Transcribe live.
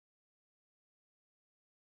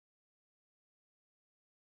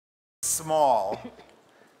small,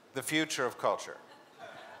 the future of culture.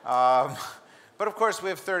 But of course, we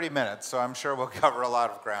have 30 minutes, so I'm sure we'll cover a lot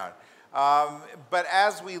of ground. But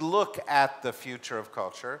as we look at the future of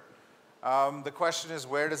culture, the question is,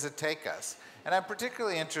 where does it take us? And I'm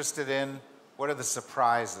particularly interested in what are the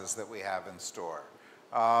surprises that we have in store?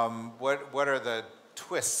 What are the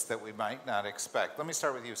twists that we might not expect? Let me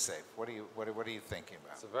start with you, Saif. What are you thinking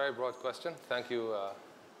about? It's a very broad question. Thank you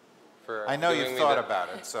for I know giving you've me thought that. about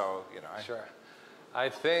it, so you know. Sure. I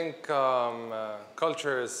think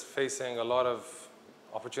culture is facing a lot of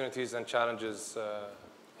opportunities and challenges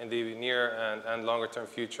in the near and longer term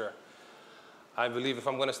future. I believe if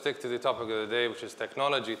I'm going to stick to the topic of the day, which is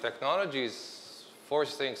technology, technology is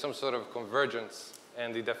forcing some sort of convergence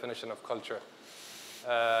in the definition of culture.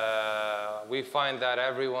 We find that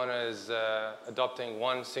everyone is adopting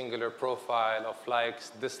one singular profile of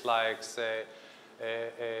likes, dislikes,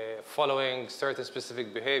 following certain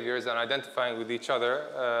specific behaviors and identifying with each other.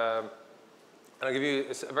 And I'll give you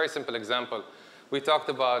a very simple example. We talked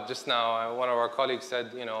about just now, one of our colleagues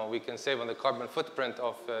said, you know, we can save on the carbon footprint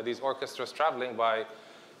of these orchestras traveling by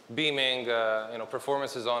beaming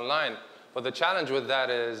performances online. But the challenge with that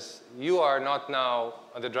is you are not now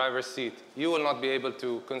on the driver's seat. You will not be able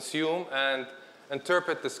to consume and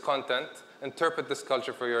interpret this content, interpret this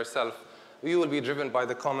culture for yourself. You will be driven by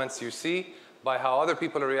the comments you see, by how other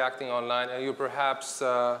people are reacting online, and you perhaps be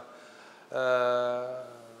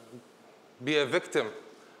a victim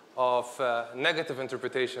of negative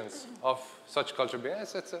interpretations of such culture.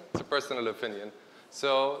 It's a personal opinion.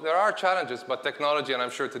 So there are challenges, but technology, and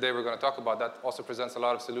I'm sure today we're going to talk about that, also presents a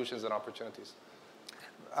lot of solutions and opportunities.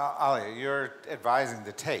 Alia, you're advising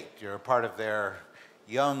the Tate. You're a part of their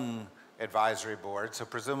young advisory board, so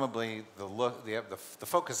presumably the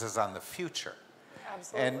focus is on the future.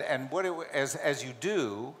 Absolutely. And as you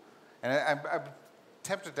do, and I'm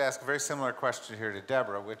tempted to ask a very similar question here to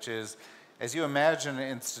Deborah, which is, as you imagine an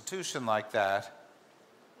institution like that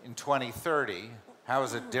in 2030, how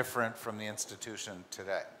is it different from the institution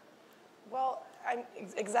today? Well,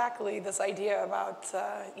 exactly this idea about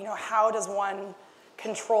how does one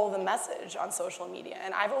control the message on social media?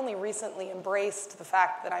 And I've only recently embraced the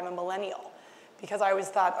fact that I'm a millennial, because I always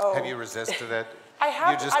thought, oh. Have you resisted it? I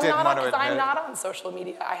have. You just didn't want to admit I'm it. not on social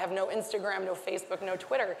media. I have no Instagram, no Facebook, no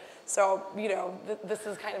Twitter. So this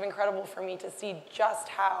is kind of incredible for me to see just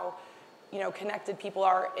how connected people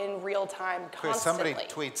are in real time constantly. Somebody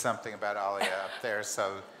tweet something about Alia up there,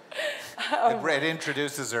 so it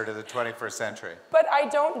introduces her to the 21st century. But I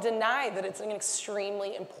don't deny that it's an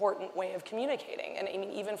extremely important way of communicating. And I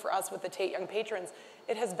mean, even for us with the Tate Young Patrons,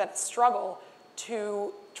 it has been a struggle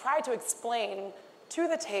to try to explain to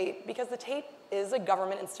the Tate, because the Tate is a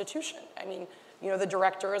government institution. I mean, the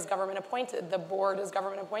director is government appointed, the board is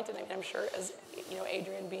government appointed. I mean, I'm sure, as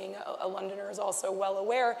Adrian being a Londoner is also well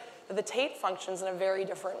aware that the Tate functions in a very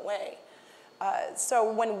different way. So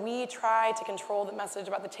when we try to control the message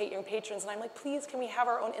about the Tate Young Patrons, and I'm like, please, can we have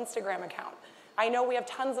our own Instagram account? I know we have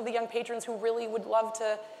tons of the young patrons who really would love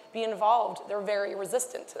to be involved. They're very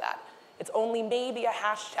resistant to that. It's only maybe a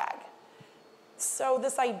hashtag. So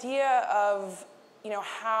this idea of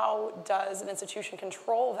how does an institution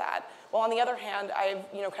control that? Well, on the other hand, I've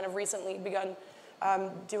kind of recently begun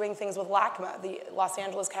doing things with LACMA, the Los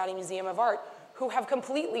Angeles County Museum of Art, who have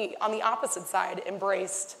completely, on the opposite side,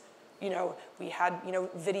 embraced, we had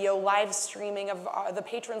video live streaming of the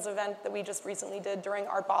patrons event that we just recently did during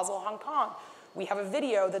Art Basel Hong Kong. We have a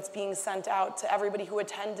video that's being sent out to everybody who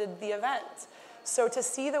attended the event. So to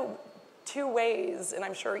see the two ways, and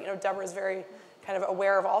I'm sure Deborah is very kind of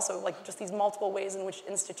aware of also like just these multiple ways in which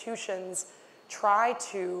institutions try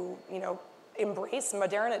to embrace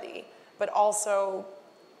modernity, but also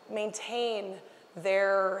maintain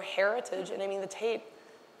their heritage. And I mean the Tate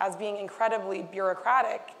as being incredibly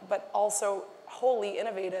bureaucratic, but also wholly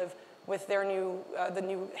innovative with their the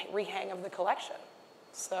new rehang of the collection.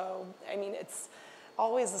 So I mean it's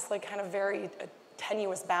always this like kind of very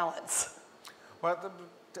tenuous balance. Well,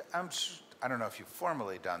 I don't know if you've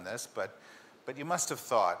formally done this, but you must have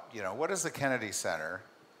thought, what does the Kennedy Center,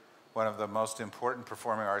 one of the most important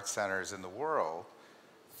performing arts centers in the world,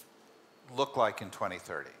 look like in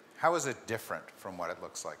 2030? How is it different from what it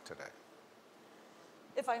looks like today?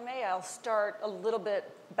 If I may, I'll start a little bit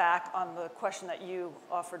back on the question that you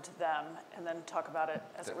offered to them and then talk about it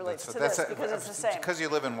as it relates to this, because it's the same. Because you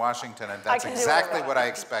live in Washington, and that's exactly what I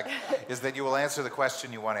expect, is that you will answer the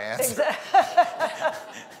question you want to answer.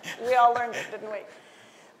 Exactly. We all learned it, didn't we?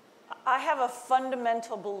 I have a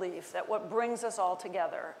fundamental belief that what brings us all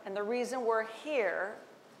together, and the reason we're here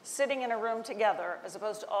sitting in a room together, as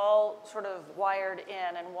opposed to all sort of wired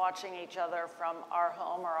in and watching each other from our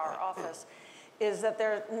home or our office, is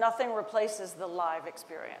that nothing replaces the live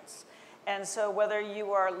experience. And so whether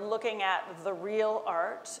you are looking at the real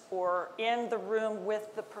art or in the room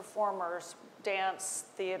with the performers, dance,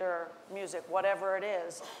 theater, music, whatever it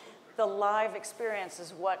is, the live experience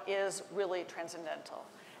is what is really transcendental.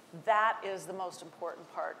 That is the most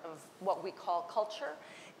important part of what we call culture.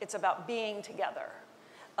 It's about being together.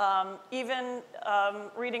 Even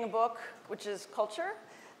reading a book, which is culture,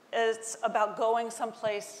 it's about going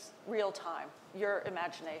someplace real time, your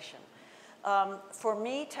imagination. For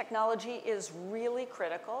me, technology is really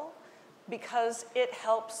critical because it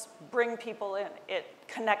helps bring people in. It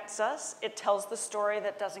connects us. It tells the story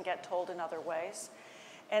that doesn't get told in other ways.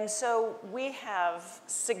 And so we have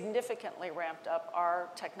significantly ramped up our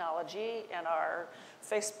technology and our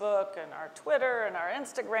Facebook and our Twitter and our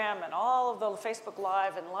Instagram and all of the Facebook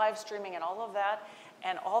Live and live streaming and all of that.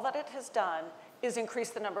 And all that it has done is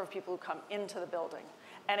increase the number of people who come into the building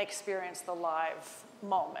and experience the live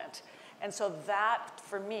moment. And so that,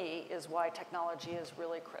 for me, is why technology is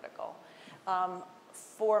really critical.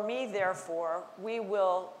 For me, therefore, we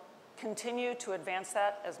will continue to advance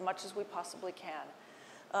that as much as we possibly can.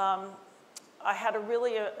 I had a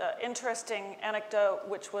really interesting anecdote,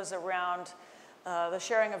 which was around the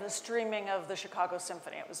sharing of the streaming of the Chicago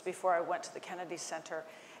Symphony. It was before I went to the Kennedy Center.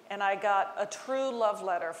 And I got a true love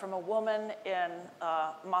letter from a woman in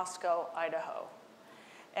Moscow, Idaho.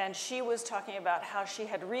 And she was talking about how she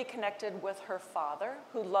had reconnected with her father,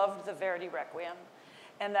 who loved the Verdi Requiem,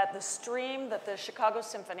 and that the stream that the Chicago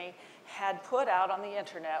Symphony had put out on the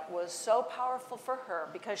internet was so powerful for her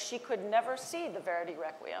because she could never see the Verdi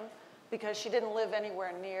Requiem because she didn't live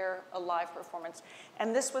anywhere near a live performance.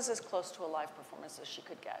 And this was as close to a live performance as she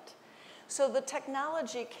could get. So the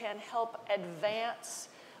technology can help advance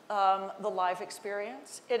the live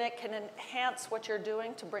experience, and it can enhance what you're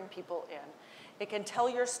doing to bring people in. It can tell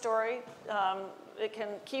your story. It can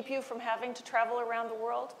keep you from having to travel around the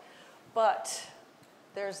world, but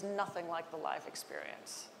there's nothing like the live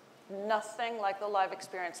experience. Nothing like the live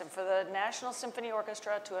experience. And for the National Symphony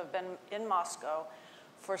Orchestra to have been in Moscow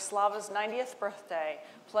for Slava's 90th birthday,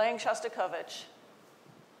 playing Shostakovich,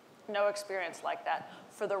 no experience like that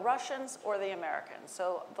for the Russians or the Americans.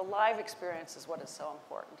 So the live experience is what is so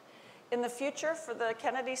important. In the future, for the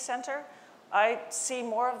Kennedy Center, I see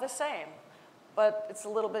more of the same, but it's a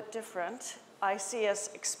little bit different. I see us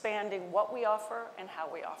expanding what we offer and how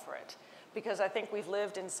we offer it, because I think we've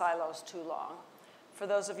lived in silos too long. For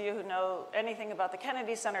those of you who know anything about the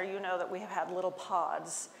Kennedy Center, you know that we have had little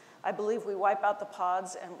pods. I believe we wipe out the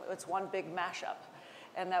pods and it's one big mashup,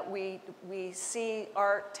 and that we see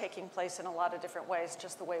art taking place in a lot of different ways,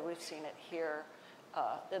 just the way we've seen it here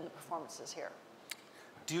in the performances here.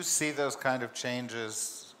 Do you see those kind of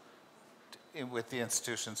changes with the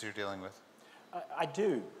institutions you're dealing with? I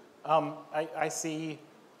do. I see,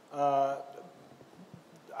 I'm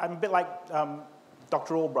a bit like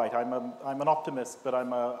Dr. Albright. I'm an optimist, but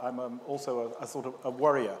I'm also a sort of a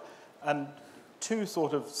worrier. And two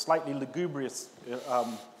sort of slightly lugubrious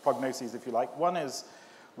prognoses, if you like. One is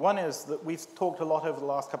that we've talked a lot over the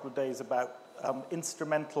last couple of days about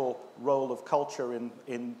instrumental role of culture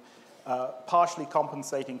in partially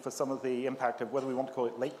compensating for some of the impact of whether we want to call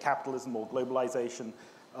it late capitalism or globalization,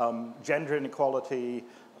 gender inequality,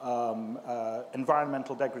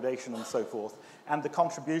 environmental degradation, and so forth, and the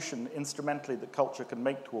contribution instrumentally that culture can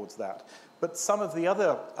make towards that. But some of the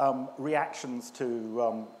other reactions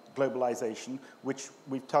to globalization, which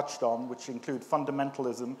we've touched on, which include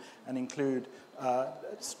fundamentalism and include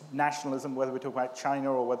nationalism, whether we're talking about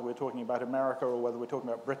China or whether we're talking about America or whether we're talking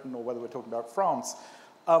about Britain or whether we're talking about France,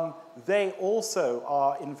 they also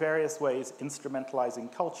are in various ways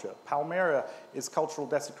instrumentalizing culture. Palmyra is cultural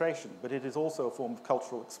desecration, but it is also a form of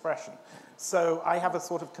cultural expression. So I have a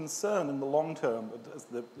sort of concern in the long term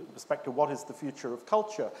with respect to what is the future of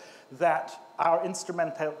culture, that our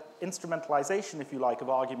instrumentalization, if you like, of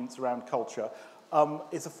arguments around culture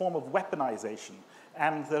is a form of weaponization,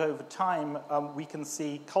 and that over time we can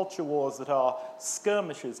see culture wars that are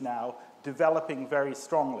skirmishes now developing very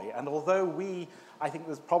strongly. And although I think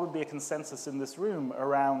there's probably a consensus in this room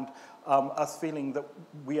around us feeling that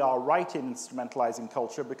we are right in instrumentalizing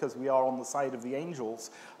culture because we are on the side of the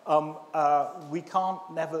angels, we can't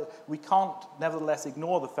nevertheless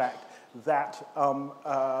ignore the fact that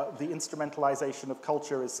the instrumentalization of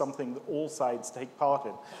culture is something that all sides take part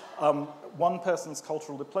in. One person's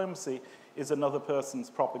cultural diplomacy is another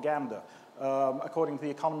person's propaganda. According to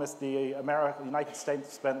The Economist, the United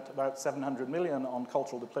States spent about $700 million on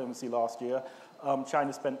cultural diplomacy last year.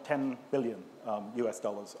 China spent 10 billion US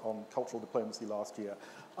dollars on cultural diplomacy last year.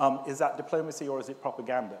 Is that diplomacy or is it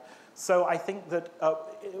propaganda? So I think that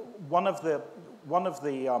one of the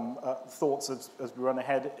thoughts as we run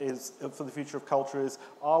ahead is for the future of culture is,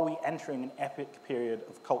 are we entering an epic period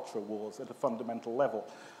of culture wars at a fundamental level?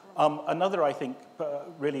 Another, I think,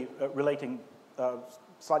 really relating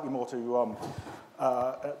slightly more to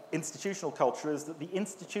institutional culture is that the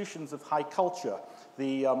institutions of high culture,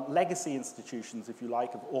 the legacy institutions, if you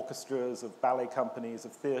like, of orchestras, of ballet companies,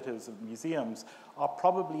 of theaters, of museums, are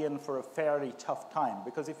probably in for a fairly tough time.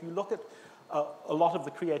 Because if you look at a lot of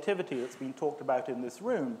the creativity that's been talked about in this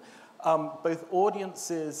room, both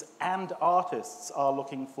audiences and artists are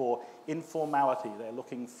looking for informality. They're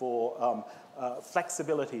looking for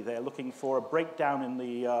flexibility. They're looking for a breakdown in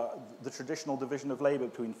the traditional division of labor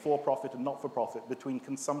between for-profit and not-for-profit, between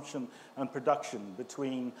consumption and production,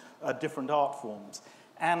 between different art forms.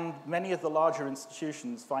 And many of the larger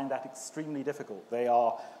institutions find that extremely difficult. They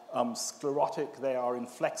are sclerotic, they are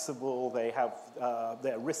inflexible,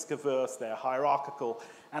 they're risk-averse, they're hierarchical.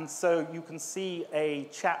 And so you can see a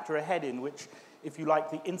chapter ahead in which, if you like,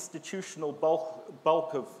 the institutional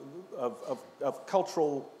bulk of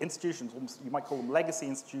cultural institutions, you might call them legacy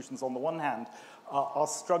institutions on the one hand, are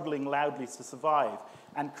struggling loudly to survive.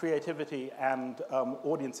 And creativity and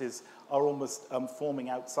audiences are almost forming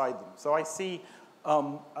outside them. So I see,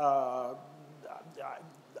 I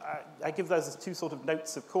give those as two sort of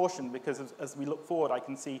notes of caution, because as we look forward, I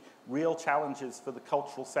can see real challenges for the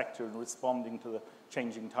cultural sector in responding to the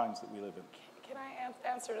changing times that we live in. Can I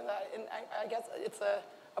answer to that? And I guess it's a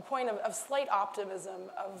point of slight optimism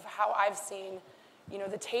of how I've seen,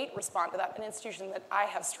 the Tate respond to that, an institution that I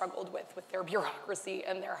have struggled with their bureaucracy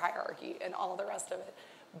and their hierarchy and all of the rest of it,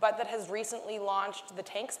 but that has recently launched the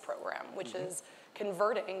Tanks program, which is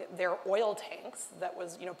converting their oil tanks that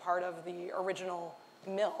was, part of the original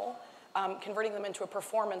mill, converting them into a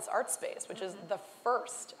performance art space, which is the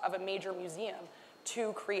first of a major museum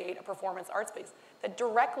to create a performance art space that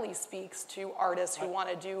directly speaks to artists who want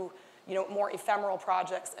to do, more ephemeral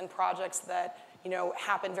projects and projects that,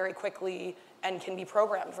 happen very quickly and can be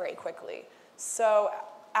programmed very quickly. So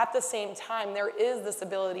at the same time, there is this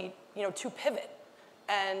ability, to pivot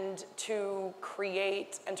and to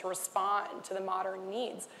create and to respond to the modern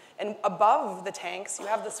needs. And above the tanks, you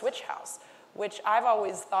have the switch house, which I've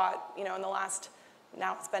always thought, in the last,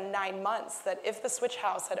 now it's been 9 months, that if the switch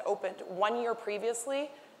house had opened 1 year previously,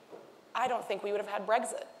 I don't think we would have had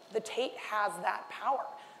Brexit. The Tate has that power.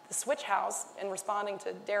 The switch house, in responding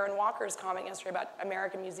to Darren Walker's comment yesterday about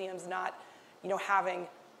American museums not, having,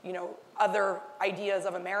 other ideas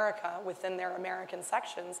of America within their American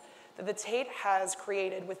sections, that the Tate has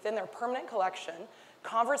created within their permanent collection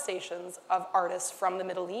conversations of artists from the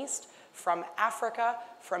Middle East, from Africa,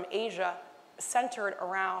 from Asia, centered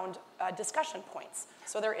around discussion points.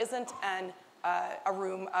 So there isn't a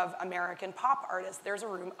room of American pop artists, there's a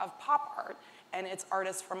room of pop art, and it's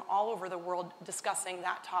artists from all over the world discussing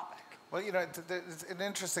that topic. Well, it's an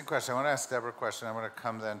interesting question. I want to ask Deborah a question. I want to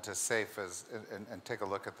come then to Saif and take a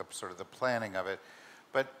look at the sort of the planning of it.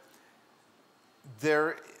 But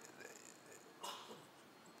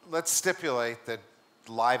let's stipulate that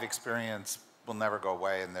live experience will never go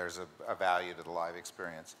away, and there's a value to the live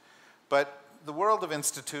experience. But the world of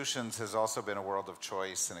institutions has also been a world of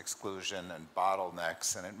choice and exclusion and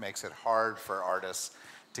bottlenecks, and it makes it hard for artists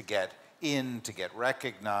to get in, to get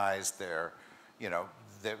recognized.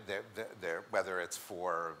 Whether it's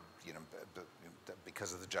for,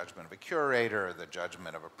 because of the judgment of a curator, or the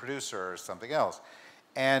judgment of a producer, or something else.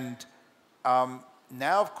 And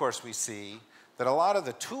now, of course, we see that a lot of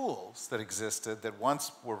the tools that existed that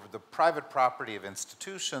once were the private property of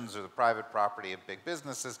institutions or the private property of big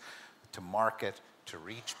businesses to market, to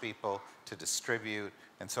reach people, to distribute,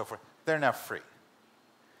 and so forth, they're now free.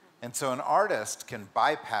 And so an artist can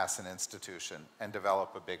bypass an institution and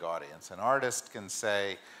develop a big audience. An artist can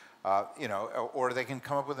say, or they can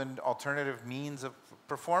come up with an alternative means of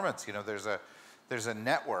performance. There's a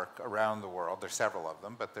network around the world. There's several of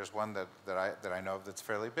them, but there's one that I know of that's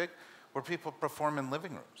fairly big, where people perform in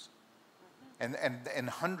living rooms. And in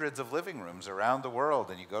hundreds of living rooms around the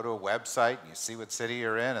world, and you go to a website and you see what city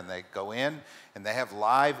you're in, and they go in and they have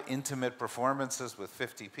live, intimate performances with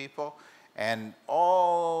 50 people, and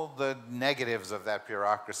all the negatives of that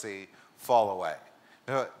bureaucracy fall away.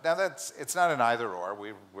 Now it's not an either or.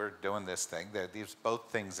 We're doing this thing. These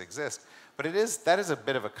both things exist, but that is a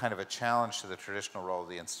bit of a kind of a challenge to the traditional role of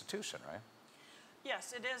the institution, right?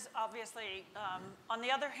 Yes, it is, obviously. On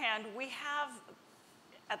the other hand, we have,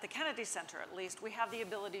 at the Kennedy Center at least, we have the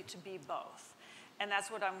ability to be both. And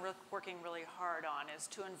that's what I'm working really hard on, is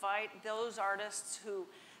to invite those artists who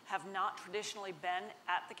have not traditionally been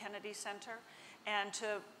at the Kennedy Center, and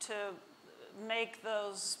to make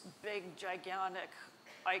those big, gigantic,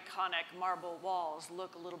 iconic marble walls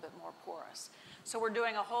look a little bit more porous. So we're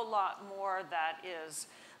doing a whole lot more that is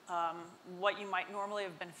what you might normally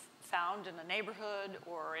have been found in a neighborhood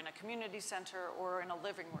or in a community center or in a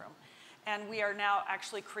living room. And we are now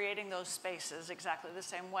actually creating those spaces exactly the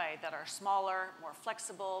same way, that are smaller, more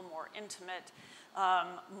flexible, more intimate,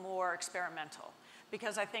 more experimental.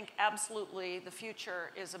 Because I think absolutely the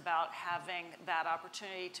future is about having that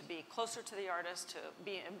opportunity to be closer to the artist, to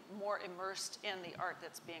be more immersed in the art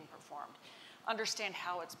that's being performed, understand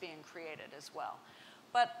how it's being created as well.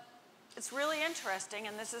 But it's really interesting,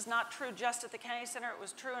 and this is not true just at the Kennedy Center, it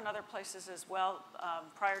was true in other places as well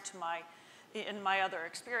prior to in my other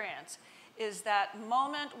experience, is that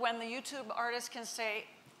moment when the YouTube artist can say,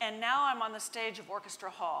 and now I'm on the stage of Orchestra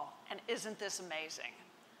Hall, and isn't this amazing?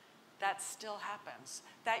 That still happens.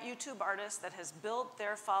 That YouTube artist that has built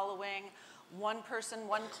their following, one person,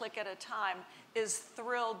 one click at a time, is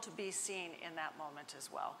thrilled to be seen in that moment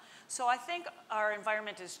as well. So I think our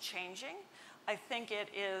environment is changing. I think it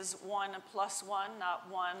is 1 + 1, not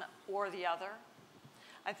one or the other.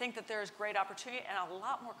 I think that there's great opportunity and a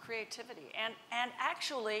lot more creativity, and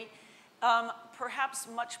actually perhaps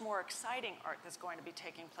much more exciting art that's going to be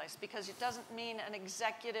taking place, because it doesn't mean an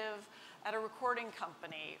executive at a recording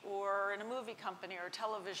company or in a movie company or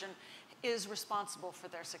television is responsible for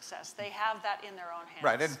their success. They have that in their own hands.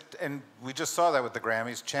 Right, and we just saw that with the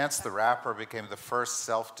Grammys. Chance the Rapper became the first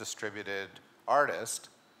self-distributed artist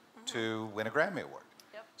to win a Grammy Award.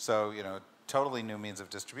 Yep. So, you know, totally new means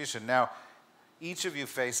of distribution. Now, each of you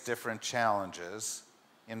face different challenges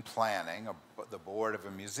in planning the board of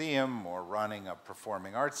a museum or running a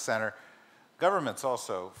performing arts center. Governments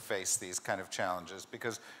also face these kind of challenges,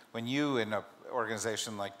 because when you in an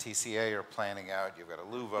organization like TCA are planning out, you've got a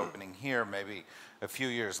Louvre opening here, maybe a few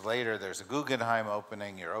years later there's a Guggenheim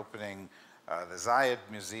opening, you're opening the Zayed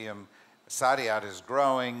Museum, Saadiyat is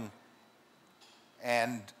growing,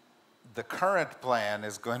 and the current plan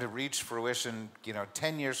is going to reach fruition, you know,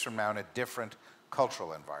 10 years from now in a different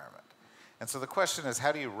cultural environment. And so the question is,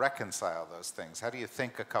 how do you reconcile those things? How do you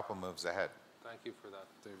think a couple moves ahead? Thank you for that,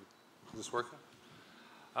 David. Is this working?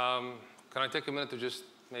 Can I take a minute to just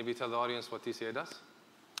maybe tell the audience what TCA does?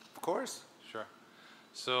 Of course. Sure.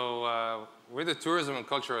 So we're the Tourism and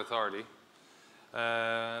Culture Authority,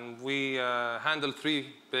 and we handle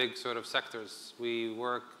 3 big sort of sectors. We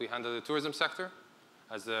handle the tourism sector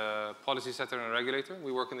as a policy setter and a regulator.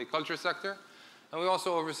 We work in the culture sector, and we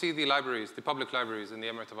also oversee the libraries, the public libraries in the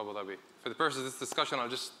Emirate of Abu Dhabi. For the purpose of this discussion, I'll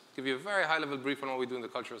just give you a very high-level brief on what we do in the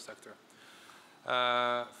cultural sector.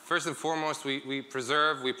 First and foremost, we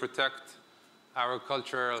preserve, we protect our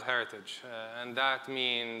cultural heritage. And that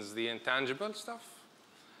means the intangible stuff,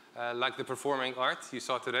 like the performing art you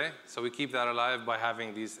saw today. So we keep that alive by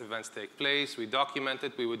having these events take place. We document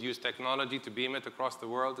it. We would use technology to beam it across the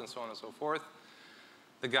world, and so on and so forth.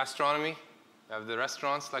 The gastronomy, we have the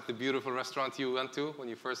restaurants, like the beautiful restaurant you went to when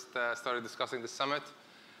you first started discussing the summit.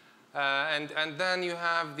 And then you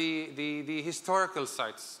have the historical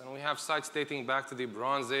sites. And we have sites dating back to the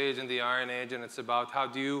Bronze Age and the Iron Age, and it's about how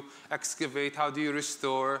do you excavate, how do you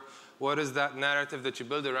restore, what is that narrative that you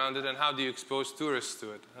build around it, and how do you expose tourists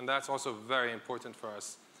to it. And that's also very important for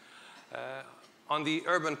us. On the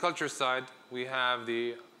urban culture side, we have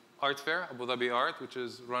the art fair, Abu Dhabi Art, which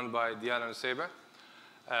is run by Diana Nusayba.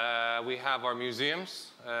 We have our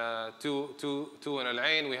museums, two in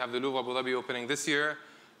Al-Ain. We have the Louvre Abu Dhabi opening this year,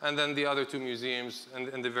 and then the other 2 museums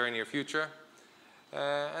in the very near future.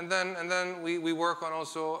 And then we work on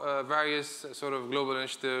also various sort of global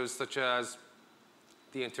initiatives, such as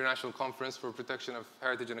the International Conference for Protection of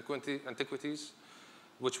Heritage and Antiquities,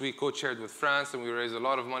 which we co-chaired with France, and we raised a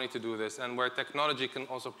lot of money to do this, and where technology can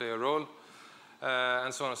also play a role,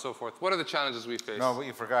 and so on and so forth. What are the challenges we face? No, but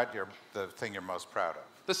you forgot the thing you're most proud of.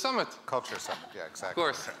 The summit. Culture Summit, yeah, exactly. Of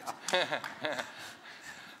course.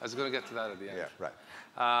 I was going to get to that at the end. Yeah,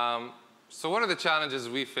 right. So what are the challenges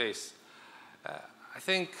we face? I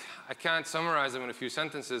think I can't summarize them in a few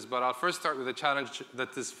sentences, but I'll first start with a challenge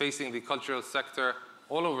that is facing the cultural sector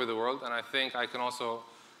all over the world, and I think I can also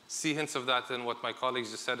see hints of that in what my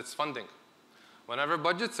colleagues just said. It's funding. Whenever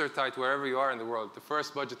budgets are tight, wherever you are in the world, the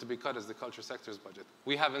first budget to be cut is the culture sector's budget.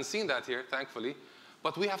 We haven't seen that here, thankfully,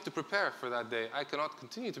 but we have to prepare for that day. I cannot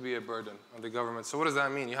continue to be a burden on the government. So what does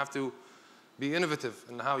that mean? You have to be innovative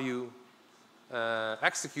in how you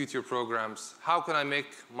execute your programs. How can I make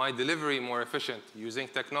my delivery more efficient using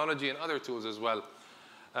technology and other tools as well?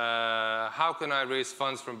 How can I raise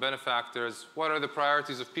funds from benefactors? What are the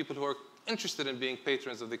priorities of people who are interested in being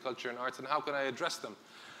patrons of the culture and arts, and how can I address them?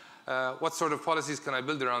 What sort of policies can I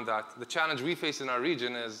build around that? The challenge we face in our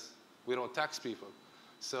region is we don't tax people.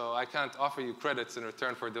 So I can't offer you credits in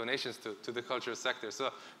return for donations to the cultural sector.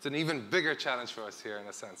 So it's an even bigger challenge for us here in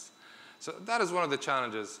a sense. So that is one of the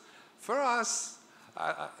challenges. For us,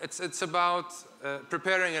 it's about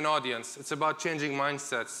preparing an audience. It's about changing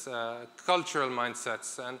mindsets, cultural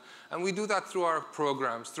mindsets. And we do that through our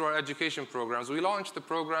programs, through our education programs. We launched the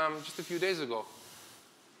program just a few days ago.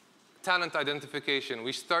 Talent identification.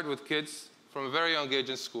 We start with kids from a very young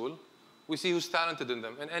age in school. We see who's talented in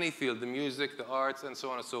them, in any field, the music, the arts, and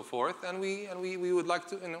so on and so forth. And we would like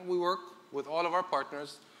to, we work with all of our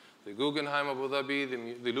partners, the Guggenheim Abu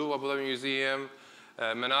Dhabi, the Louvre Abu Dhabi Museum,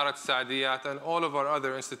 Manarat Saadiyat, and all of our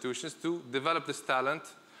other institutions to develop this talent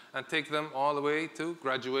and take them all the way to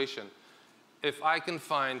graduation. If I can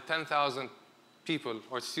find 10,000 people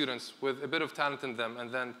or students with a bit of talent in them,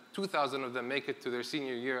 and then 2,000 of them make it to their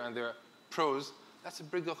senior year and they're pros, that's a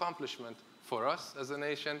big accomplishment for us as a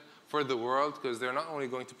nation, for the world, because they're not only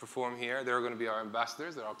going to perform here, they're going to be our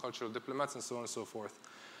ambassadors, they're our cultural diplomats, and so on and so forth.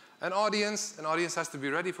 An audience has to be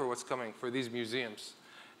ready for what's coming for these museums.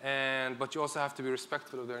 But you also have to be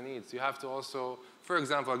respectful of their needs. You have to also, for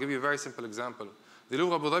example, I'll give you a very simple example. The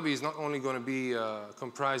Louvre Abu Dhabi is not only going to be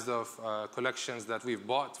comprised of collections that we've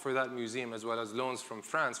bought for that museum, as well as loans from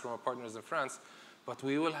France, from our partners in France, but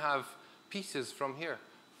we will have pieces from here,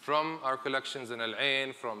 from our collections in Al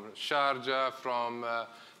Ain, from Sharjah, from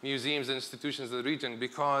museums and institutions of the region,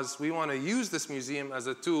 because we want to use this museum as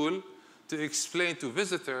a tool to explain to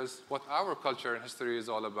visitors what our culture and history is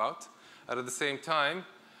all about. And at the same time,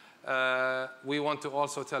 we want to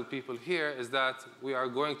also tell people here is that we are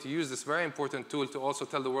going to use this very important tool to also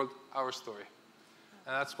tell the world our story.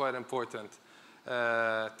 And that's quite important.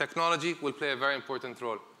 Technology will play a very important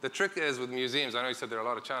role. The trick is with museums, I know you said there are a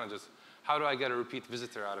lot of challenges. How do I get a repeat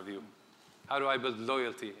visitor out of you? How do I build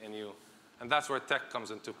loyalty in you? And that's where tech comes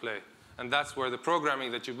into play. And that's where the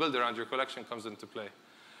programming that you build around your collection comes into play.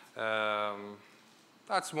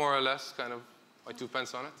 That's more or less kind of my 2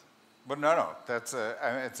 pence on it. But no, that's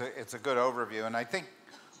it's a good overview. And I think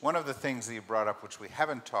one of the things that you brought up, which we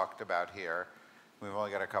haven't talked about here, we've only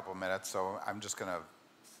got a couple minutes, so I'm just going to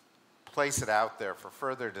place it out there for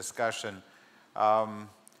further discussion. And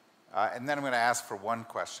then I'm going to ask for one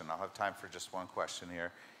question. I'll have time for just one question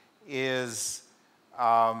here. Is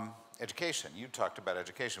education. You talked about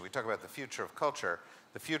education. We talk about the future of culture.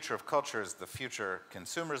 The future of culture is the future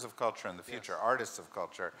consumers of culture and the future artists of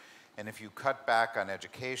culture. And if you cut back on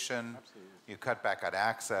education, you cut back on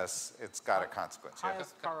access, it's got a consequence.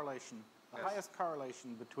 Highest correlation. The highest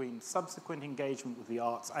correlation between subsequent engagement with the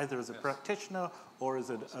arts, either as a practitioner or as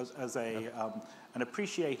an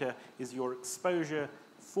appreciator, is your exposure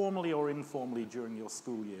formally or informally during your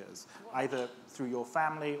school years, either through your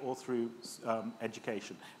family or through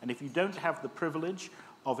education. And if you don't have the privilege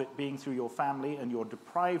of it being through your family and you're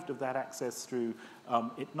deprived of that access through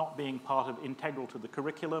it not being integral to the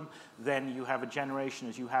curriculum, then you have a generation,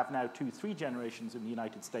 as you have now 2-3 generations in the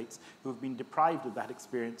United States, who have been deprived of that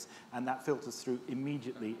experience, and that filters through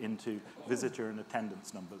immediately into visitor and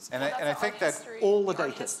attendance numbers. And I think that all the data.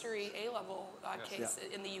 Art history A-level case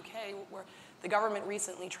in the UK, where the government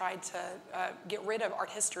recently tried to get rid of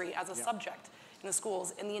art history as a subject in the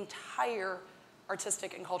schools, and the entire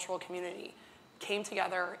artistic and cultural community came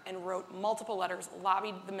together and wrote multiple letters,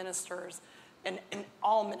 lobbied the ministers, and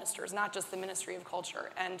all ministers, not just the Ministry of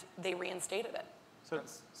Culture, and they reinstated it.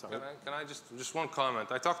 Can I just one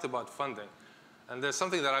comment? I talked about funding, and there's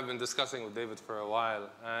something that I've been discussing with David for a while,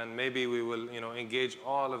 and maybe we will engage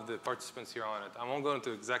all of the participants here on it. I won't go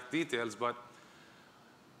into exact details, but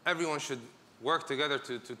everyone should work together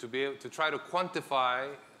to be able to try to quantify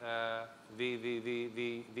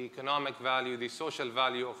the economic value, the social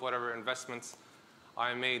value of whatever investments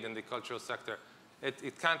are made in the cultural sector.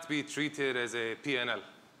 It can't be treated as a P&L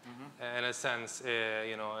in a sense.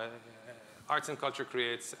 Arts and culture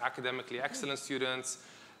creates academically excellent students,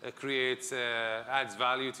 adds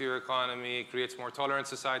value to your economy, creates more tolerant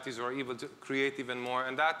societies who are able to create even more,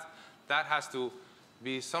 and that has to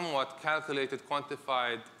be somewhat calculated,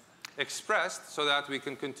 quantified, expressed, so that we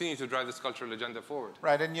can continue to drive this cultural agenda forward.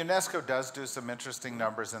 Right, and UNESCO does do some interesting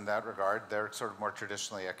numbers in that regard. They're sort of more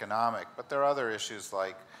traditionally economic, but there are other issues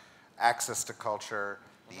like access to culture,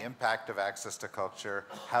 the impact of access to culture,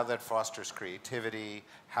 how that fosters creativity,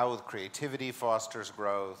 how creativity fosters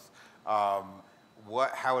growth,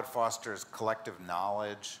 how it fosters collective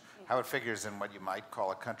knowledge, how it figures in what you might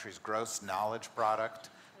call a country's gross knowledge product.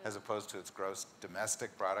 as opposed to its gross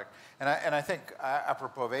domestic product. And I think,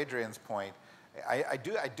 apropos of Adrian's point, I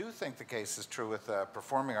do think the case is true with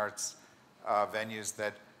performing arts venues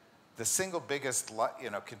that the single biggest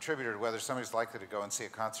contributor to whether somebody's likely to go and see a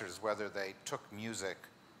concert is whether they took music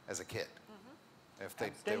as a kid. If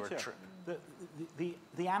they were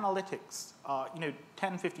the analytics,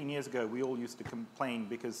 10, 15 years ago, we all used to complain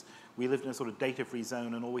because we lived in a sort of data-free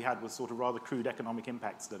zone and all we had was sort of rather crude economic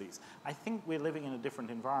impact studies. I think we're living in a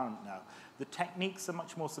different environment now. The techniques are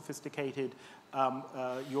much more sophisticated.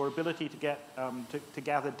 Your ability to get to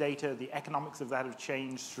gather data, the economics of that have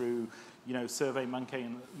changed through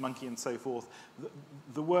SurveyMonkey and so forth.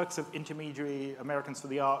 The works of intermediary Americans for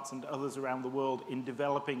the Arts and others around the world in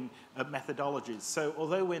developing methodologies. So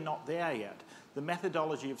although we're not there yet, the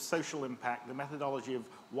methodology of social impact, the methodology of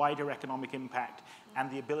wider economic impact, and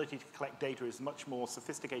the ability to collect data is much more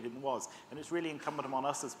sophisticated than it was. And it's really incumbent upon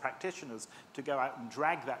us as practitioners to go out and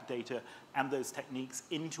drag that data and those techniques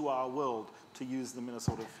into our world to use them in a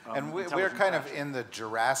sort of and we're kind of in the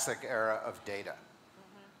Jurassic era of data.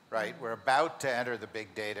 Right? We're about to enter the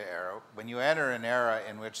big data era. When you enter an era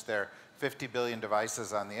in which there are 50 billion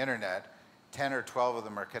devices on the internet, 10 or 12 of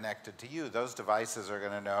them are connected to you. Those devices are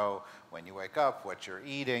going to know when you wake up, what you're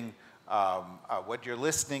eating, what you're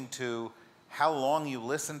listening to, how long you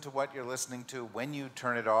listen to what you're listening to, when you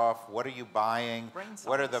turn it off, what are you buying,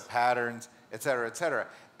 what are the patterns, et cetera, et cetera.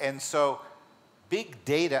 And so big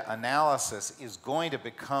data analysis is going to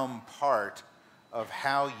become part of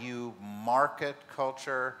how you market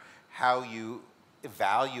culture, how you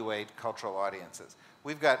evaluate cultural audiences.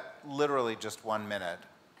 We've got literally just 1 minute.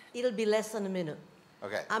 It'll be less than a minute.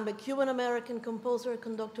 Okay. I'm a Cuban-American composer,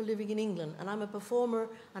 conductor living in England, and I'm a performer,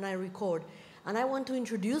 and I record. And I want to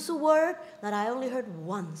introduce a word that I only heard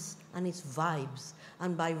once, and it's vibes.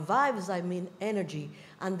 And by vibes, I mean energy.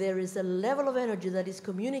 And there is a level of energy that is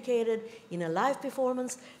communicated in a live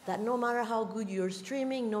performance that no matter how good you're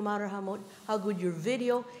streaming, no matter how good your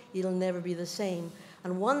video, it'll never be the same.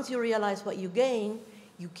 And once you realize what you gain,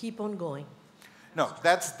 you keep on going. No,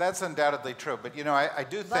 that's undoubtedly true. But I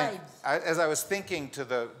do think, as I was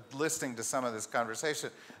listening to some of this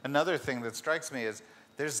conversation, another thing that strikes me is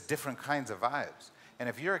there's different kinds of vibes. And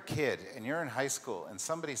if you're a kid and you're in high school and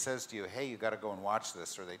somebody says to you, hey, you got to go and watch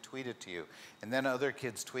this, or they tweet it to you, and then other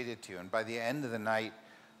kids tweet it to you, and by the end of the night,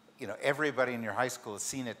 everybody in your high school has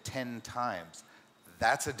seen it 10 times,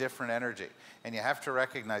 that's a different energy. And you have to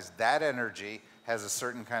recognize that energy has a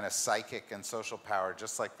certain kind of psychic and social power,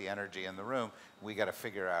 just like the energy in the room. We got to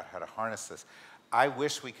figure out how to harness this. I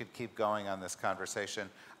wish we could keep going on this conversation.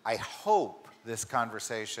 I hope this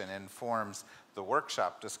conversation informs the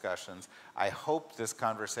workshop discussions. I hope this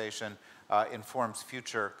conversation informs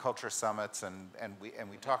future culture summits, and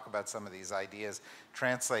we talk about some of these ideas,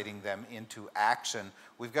 translating them into action.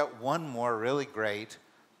 We've got one more really great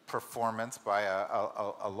performance by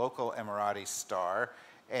a local Emirati star,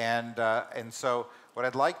 and so what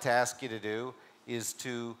I'd like to ask you to do is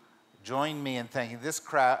to join me in thanking this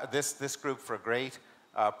group for a great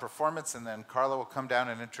performance, and then Carla will come down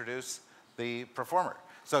and introduce the performer.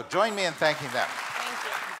 So join me in thanking them.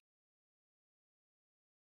 Thank you.